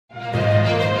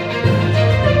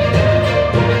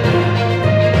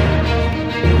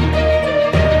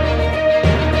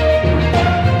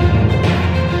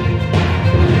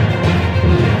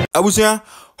Abusia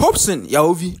Hopeson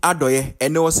Yaovi Adorye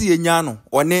ene wasi yenyano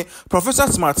one Professor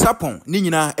Smart Sarpong ni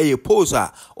nyina eye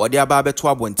posa ode aba beto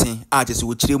abonten a chese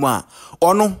wo kiremu a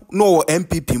ono no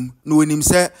MPP no onim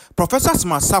se Professor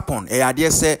Smart Sarpong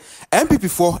ade se MPP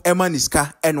for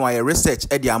emaniska NY research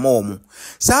e de amomu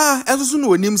sa enso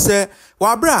no onim se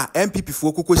wabra MPP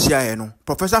for kokohia no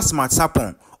Professor Smart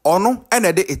Sarpong ono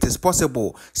enede it is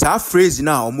possible sa phrase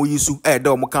na omo yisu ede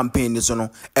omo campaign ni so no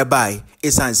e bai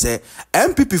esan se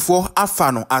MPP for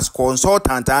afano as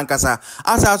consultant ankasa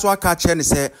asaso aka che ne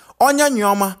se onya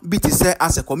nyoma biti se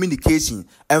as a communication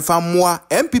emfa moa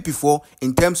MPP for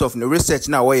in terms of the research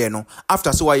na wo ye no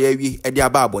after so why wi e de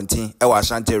aba abonten e wa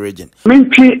Ashanti region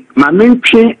mentwe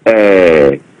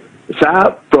sa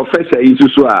professor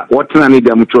isusu a wotena ne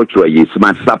dem church yi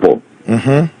Smart Sarpong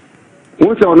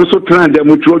once on also trying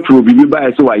them to be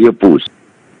by so I post.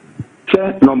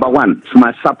 Number one,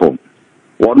 Smart Sarpong.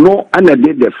 Or no, and I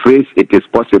did the phrase it is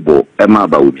possible, Emma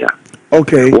Baubia.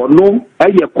 Okay. Or no,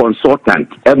 a consultant,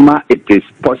 Emma, it is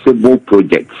possible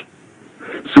project.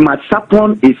 Smart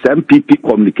Sarpong is MPP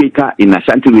communicator in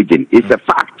Ashanti region. It's a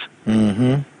fact.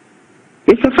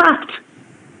 It's a fact.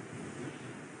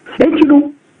 And you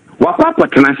know,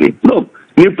 what can I say? Look,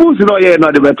 you put lawyer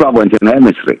not the better one in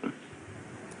MSR.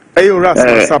 Smart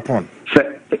Sarpong.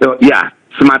 Yeah,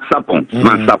 Smart Sarpong.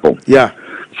 Smart Sarpong. Yeah.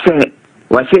 Say,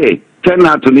 what say? Turn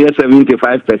out to near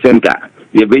 75%.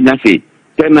 You bring us say.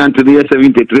 Turn out to near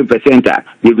 73%.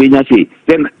 You bring us say.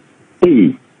 Then,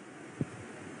 hey,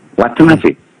 what can I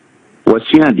say? What's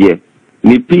your idea?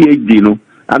 Ni PhD no.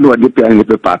 I know what the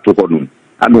paper to go.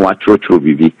 I know what church will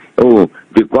be. Oh,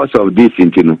 because of this,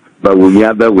 you know. But we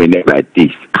never win it like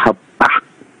this.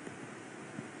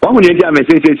 One of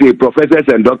the professors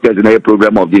and doctors in a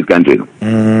program of this country.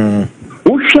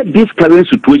 Who share this current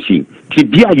situation?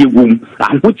 Tibia yewum,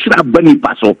 and which are bunny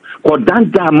paso, or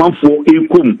danda man for a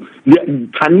cum.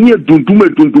 Can you do?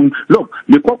 Look,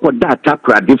 the cock of that tap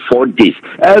ready 4 days.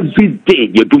 Every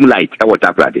day you do light our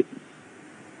tap ready.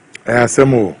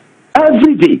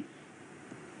 Every day.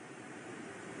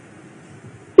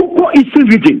 What is still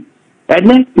reading? And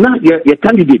then now your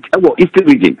candidate is still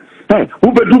reading. Hey,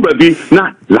 who do baby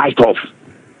na light off?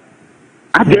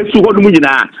 I dare to hold me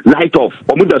na light off.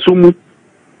 Omuda sumu.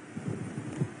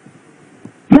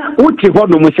 Na what you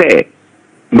hold me say?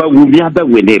 But we never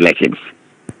win the elections.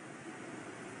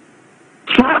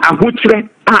 Sa ahutre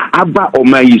aba o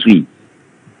ma yisui.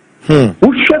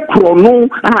 Who share chrono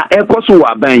ekoso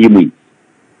wa ban yimu.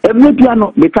 Every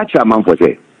piano me catch a man for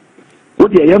say.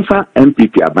 What the yemfa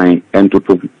MPP aban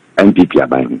entoto MPP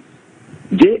aban.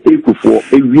 J.A.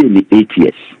 every 8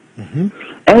 years.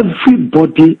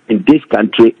 Everybody in this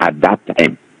country at that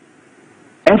time,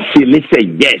 actually say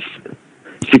yes.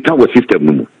 Sika was system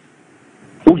no.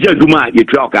 Uja duma ye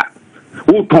troka.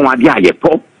 U tonwadia ye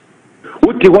pop.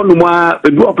 U ti honu ma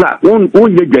duopla. Un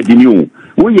ye gadinu.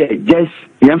 U ye just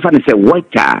yemfa say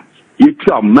worker. You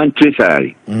tell monthly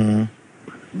salary.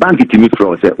 Bank it me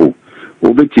for say oh.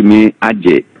 Obeti me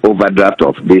aje overdraft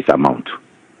of this amount.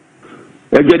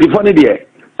 The funny there,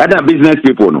 other business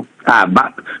people no.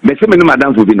 But the same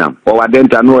madam Obinim or Adom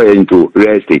no into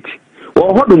real estate.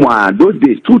 Or what those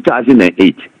days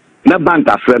 2008, the bank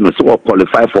a friend was so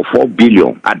qualified for 4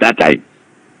 billion at that time.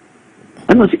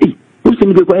 And I say, hey, who's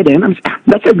going to go ahead and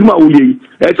that's a Guma Uli.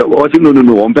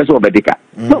 No, one person of Bedeka.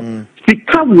 No,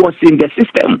 Sika was in the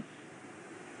system.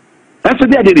 That's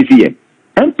what they did here.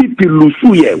 MPP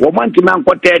Lusuye, woman to man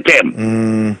for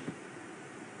 10.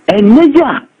 And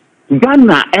Neja.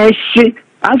 Ghana eshe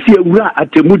asiewura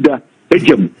atemuda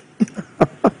ejem.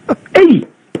 Hey.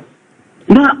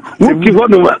 Na what you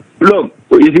want to look,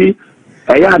 you see,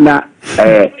 ayana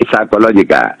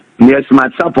psychological. Near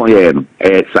Smart Sarpong here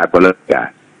psychological.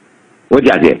 What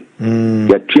you say?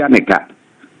 The Tianica.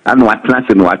 And what class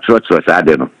and what church was I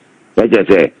don't know. Let's just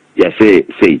say, yes,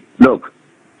 say, look,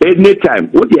 anytime,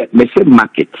 what you say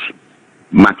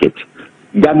market.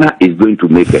 Ghana is going to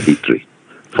make a history.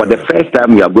 For the first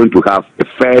time, we are going to have the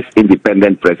first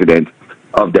independent president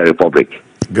of the republic.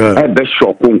 Good. Then the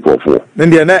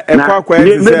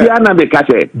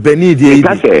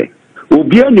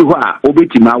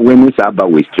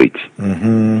street.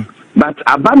 But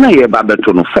Abana ye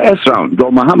Babetono first round, do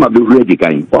Mahama be ready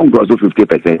kind, 1 gross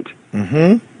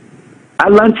 50%.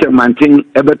 Alan Chemanting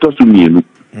Ebetosuminu.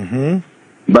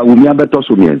 But we never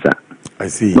Betosumienza. I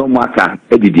see. No matter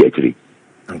Edidiatry.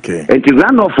 Okay. It is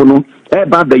runoff no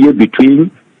about the year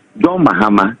between John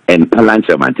Mahama and Alan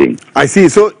Chemanting. I see.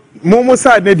 So Momo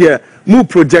side media move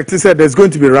project said there's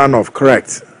going to be runoff,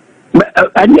 correct?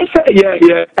 And they say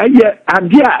yeah,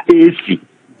 idea AC.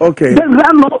 Okay. The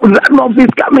runoff is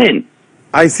coming.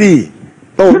 I see.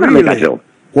 Oh, really?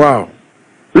 Wow.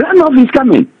 Runoff is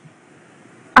coming.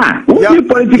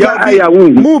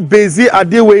 Move busy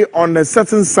Adorye on a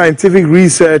certain scientific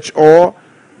research or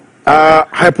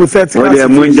hypothetical.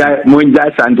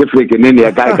 Munja scientific in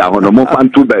any guy on a more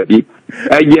fun to baby.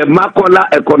 Makola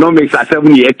economics at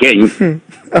 7 years.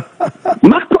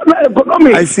 Makola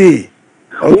economics. I see.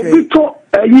 Okay. We talk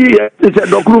a year, it's a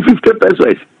doctor 50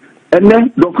 pesos. And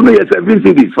then doctor is 7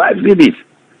 cities, 5 cities.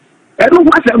 And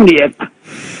what's 7 years?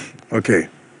 Okay.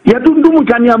 You don't do much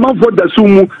for the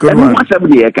sumu, and no one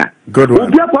 7 years. Good one.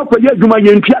 And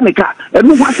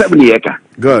no one 7 years.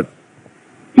 Good.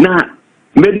 Now,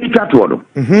 medical.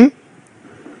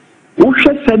 Who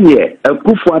should send ye a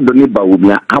Kufu Adorye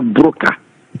Baumia Abroka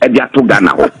at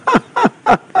Ghana?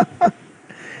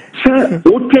 Sir,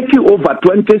 we'll take you over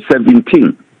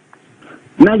 2017.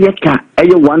 Now, you can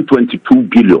 122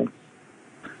 billion.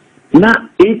 Now,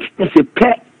 it is a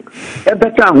pet. A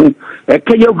better a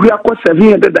Kenya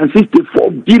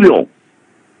 764 billion.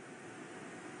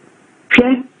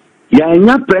 Okay,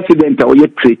 ya president or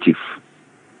creative.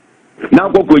 Now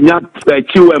go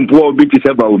chill and poor bit is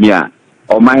about me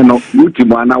or mine of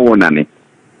Utimana Wonani.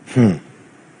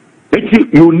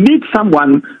 You need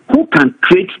someone who can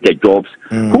create the jobs,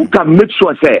 who can make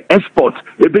sure say export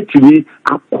a bit to me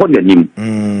according.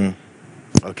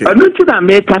 Okay. I need to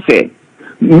make us say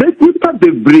make people the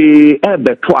brave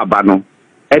the Tuabano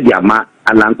Ediama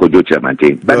Alanko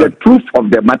Jochamantin. But the truth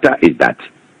of the matter is that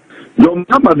your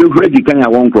mama be ready can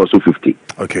have 1 cross 50.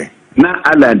 Okay. Now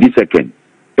Alan this second.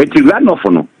 It is run off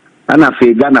no. And I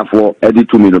feel Ghana for Eddie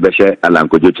 2 million Beshe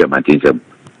Alanko Jochamantin.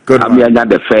 Good. I'm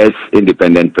the first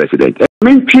independent president.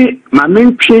 Maminchi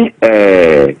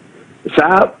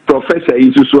Sir Professor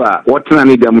Isusua, what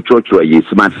can them church is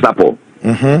smart supple.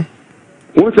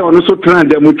 What's also trying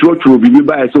them to be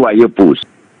by so I post.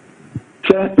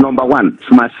 Number 1,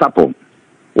 smart supple.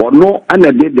 Or no, and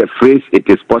I did the phrase it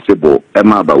is possible,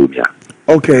 Emma Baudia.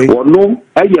 Okay. Or no,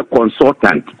 a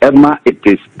consultant, Emma, it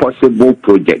is possible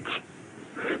project.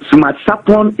 Smart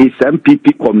Sarpong is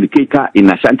MPP communicator in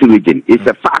Ashanti region. It's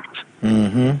a fact.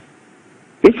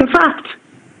 It's a fact.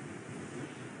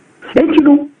 And you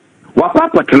know,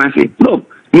 what can I say? No,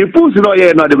 you put no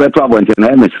yeah, not the better one in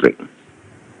the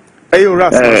Hey, you're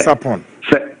Smart Sarpong.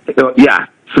 Yeah,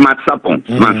 Smart Sarpong.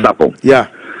 Smart Sarpong. Yeah.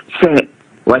 Say,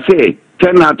 what say?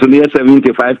 10 out to near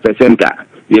 75%.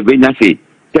 You be say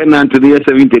 10 out to near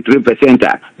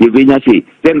 73%. You be say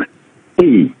 10.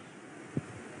 Hey.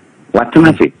 What can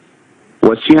I say?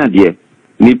 What's your idea?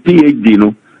 Ni PhD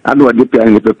no, I know what the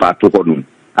paper to go.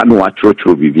 I know what church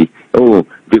will be. Oh,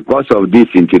 because of this,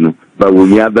 you know, but we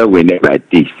never win it like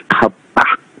this.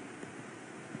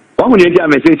 One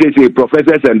say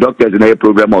professors and doctors in a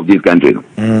program of this country.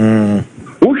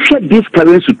 Who share this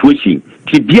current situation?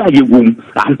 Tibia yewum,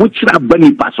 and which are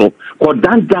bunny passo, or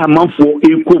danda man for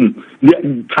a cum,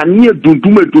 the Tanya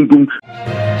dundum.